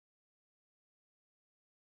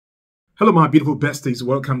Hello, my beautiful besties.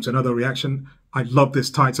 Welcome to another reaction. I love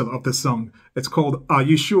this title of the song. It's called Are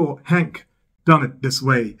You Sure Hank Done It This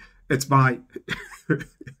Way? It's by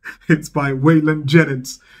it's by WAYLON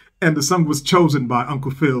Jennings, and the song was chosen by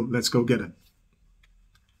Uncle Phil. Let's go get it.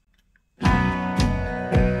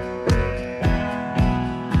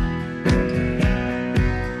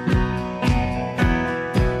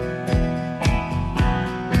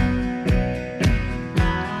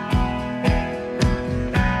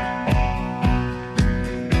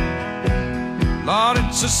 Lord,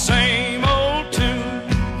 it's the same old tune,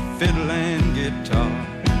 fiddle and guitar.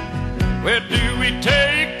 Where do we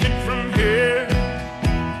take it from here?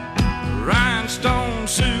 Rhinestone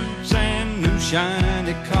suits and new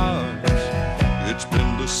shiny cars. It's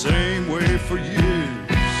been the same way for years.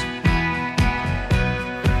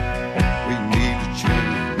 We need a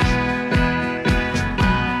change.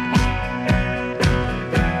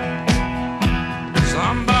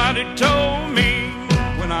 Somebody told me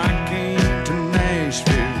when I came to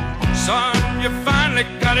Nashville, son, you finally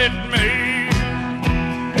got it made.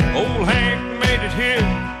 Old Hank made it here.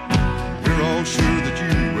 We're all sure that you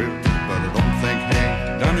will, but I don't think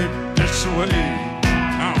Hank done it this way.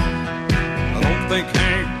 No, I don't think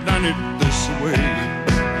Hank done it this way.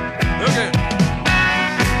 Look at it.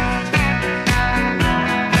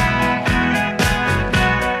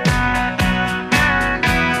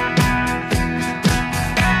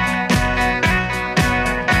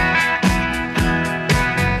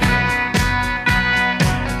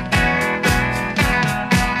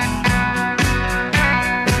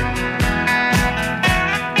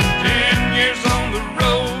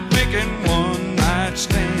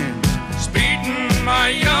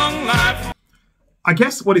 I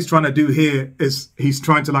guess what he's trying to do here is he's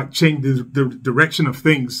trying to like change the direction of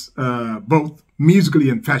things, both musically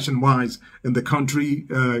and fashion-wise in the country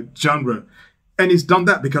genre. And he's done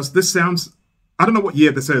that because this sounds, I don't know what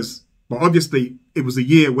year this is, but obviously it was a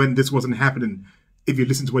year when this wasn't happening, if you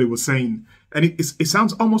listen to what he was saying. And it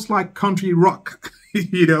sounds almost like country rock,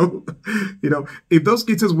 you know, if those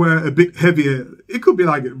guitars were a bit heavier, it could be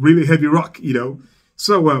like really heavy rock, you know.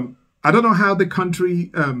 So I don't know how the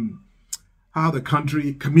country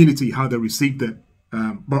community, how they received it.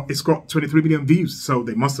 But it's got 23 million views, so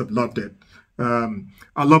they must have loved it.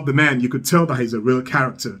 I love the man. You could tell that he's a real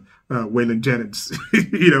character, WAYLON Jennings,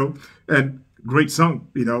 you know, and great song,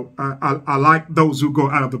 you know. I like those who go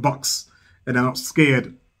out of the box and are not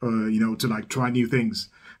scared, you know, to like try new things.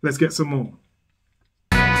 Let's get some more.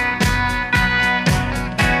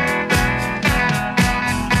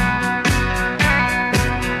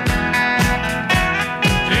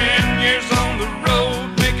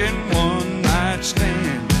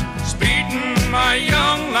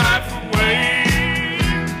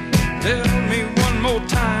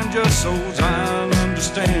 Just so I'll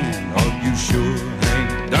understand. Are you sure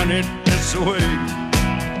Hank done it this way?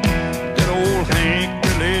 Did old Hank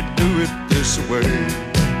really do it this way?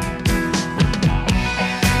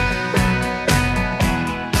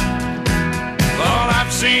 Thought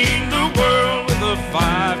I've seen the world with a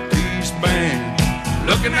five-piece band,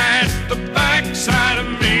 looking at the backside of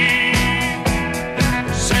me,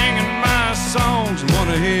 singing my songs, one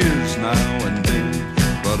of his now and then.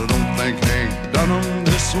 But I don't think Hank done them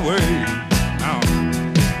this way. No,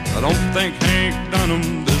 I don't think Hank done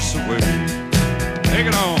them this way. Take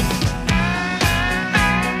it on.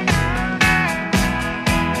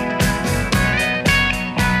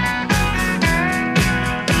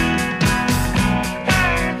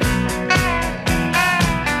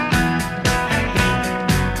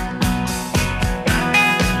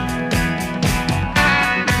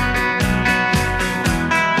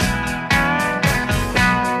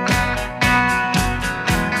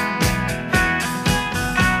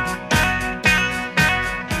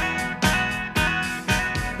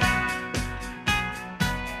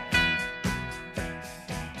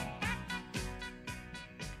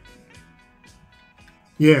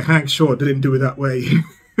 Yeah, Hank sure didn't do it that way.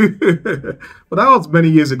 But that was many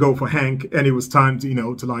years ago for Hank, and it was time to, you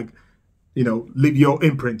know, to like, you know, leave your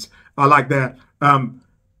imprint. I like that.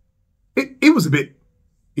 It was a bit,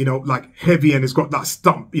 you know, like heavy, and it's got that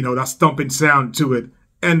stomp, you know, that stomping sound to it.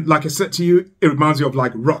 And like I said to you, it reminds you of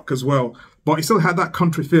like rock as well. But it still had that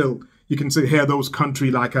country feel. You can still hear those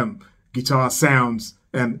country like guitar sounds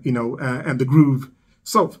and, you know, and the groove.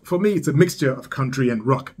 So for me, it's a mixture of country and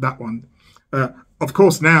rock, that one. Of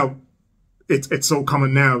course, now it's so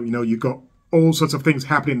common now. You know, you've got all sorts of things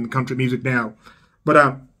happening in country music now. But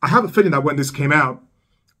I have a feeling that when this came out,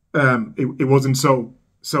 it wasn't so.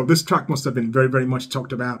 So this track must have been very, very much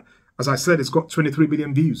talked about. As I said, it's got 23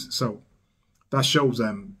 million views. So that shows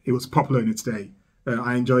it was popular in its day.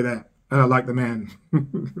 I enjoy that. and I like the man.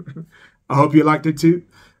 I hope you liked it too.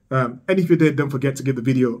 And if you did, don't forget to give the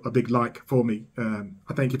video a big like for me.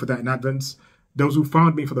 I thank you for that in advance. Those who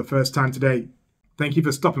found me for the first time today, thank you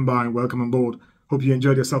for stopping by and welcome on board. Hope you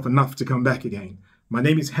enjoyed yourself enough to come back again. My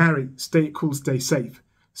name is Harry. Stay cool, stay safe,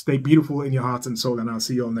 stay beautiful in your heart and soul, and I'll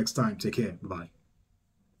see you all next time. Take care. Bye.